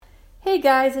Hey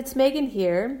guys, it's Megan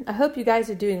here. I hope you guys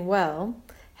are doing well.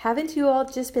 Haven't you all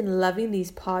just been loving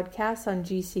these podcasts on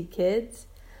GC Kids?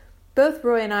 Both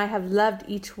Roy and I have loved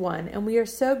each one, and we are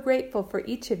so grateful for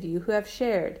each of you who have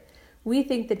shared. We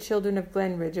think the children of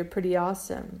Glenridge are pretty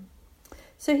awesome.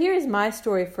 So here is my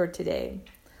story for today.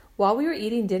 While we were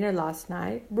eating dinner last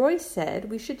night, Roy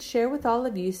said we should share with all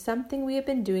of you something we have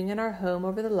been doing in our home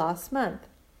over the last month.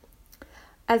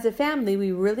 As a family,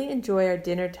 we really enjoy our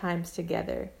dinner times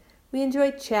together. We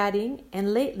enjoy chatting,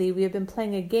 and lately we have been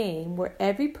playing a game where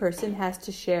every person has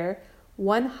to share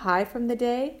one high from the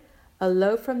day, a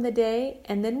low from the day,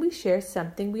 and then we share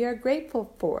something we are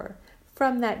grateful for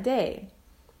from that day.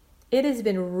 It has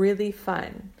been really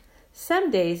fun. Some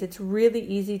days it's really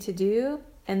easy to do,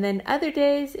 and then other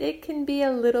days it can be a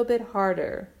little bit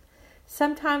harder.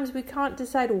 Sometimes we can't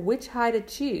decide which high to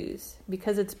choose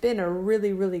because it's been a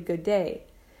really, really good day.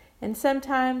 And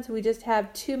sometimes we just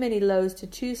have too many lows to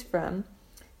choose from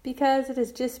because it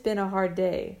has just been a hard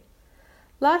day.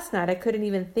 Last night I couldn't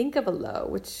even think of a low,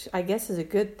 which I guess is a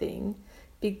good thing.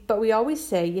 But we always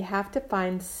say you have to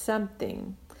find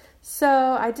something.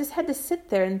 So I just had to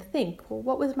sit there and think, well,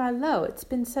 what was my low? It's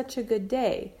been such a good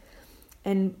day.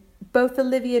 And both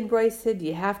Olivia and Roy said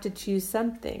you have to choose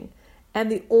something. And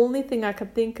the only thing I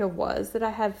could think of was that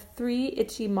I have 3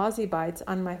 itchy mozzie bites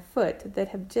on my foot that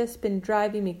have just been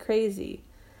driving me crazy.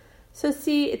 So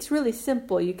see, it's really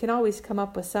simple. You can always come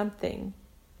up with something.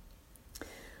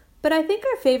 But I think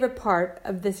our favorite part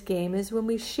of this game is when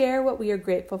we share what we are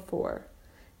grateful for.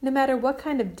 No matter what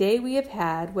kind of day we have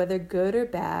had, whether good or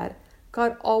bad,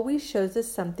 God always shows us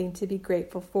something to be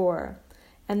grateful for.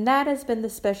 And that has been the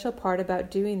special part about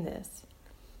doing this.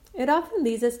 It often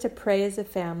leads us to pray as a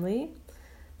family,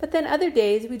 but then other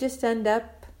days we just end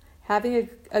up having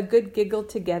a good giggle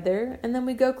together, and then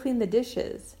we go clean the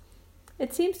dishes.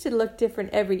 It seems to look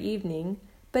different every evening,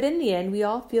 but in the end we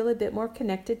all feel a bit more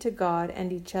connected to God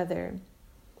and each other.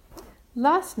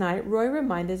 Last night Roy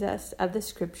reminded us of the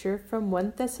scripture from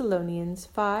 1 Thessalonians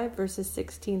 5 verses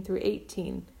 16 through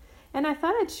 18, and I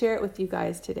thought I'd share it with you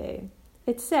guys today.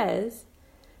 It says,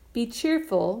 "Be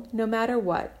cheerful no matter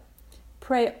what.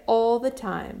 Pray all the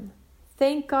time.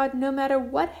 Thank God no matter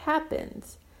what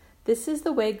happens. This is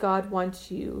the way God wants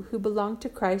you, who belong to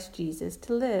Christ Jesus,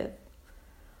 to live."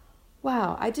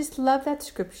 Wow, I just love that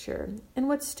scripture. And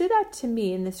what stood out to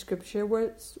me in the scripture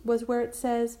was where it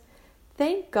says,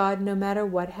 "Thank God no matter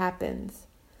what happens."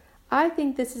 I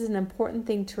think this is an important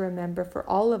thing to remember for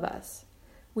all of us.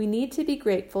 We need to be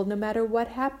grateful no matter what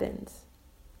happens.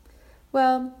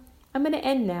 Well, I'm going to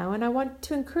end now, and I want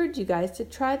to encourage you guys to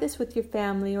try this with your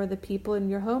family or the people in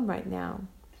your home right now.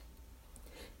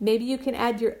 Maybe you can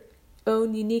add your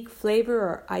own unique flavor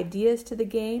or ideas to the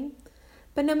game,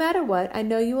 but no matter what, I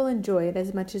know you will enjoy it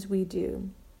as much as we do.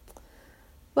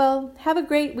 Well, have a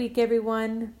great week,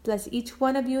 everyone. Bless each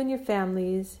one of you and your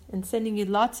families, and sending you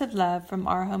lots of love from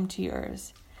our home to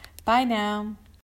yours. Bye now.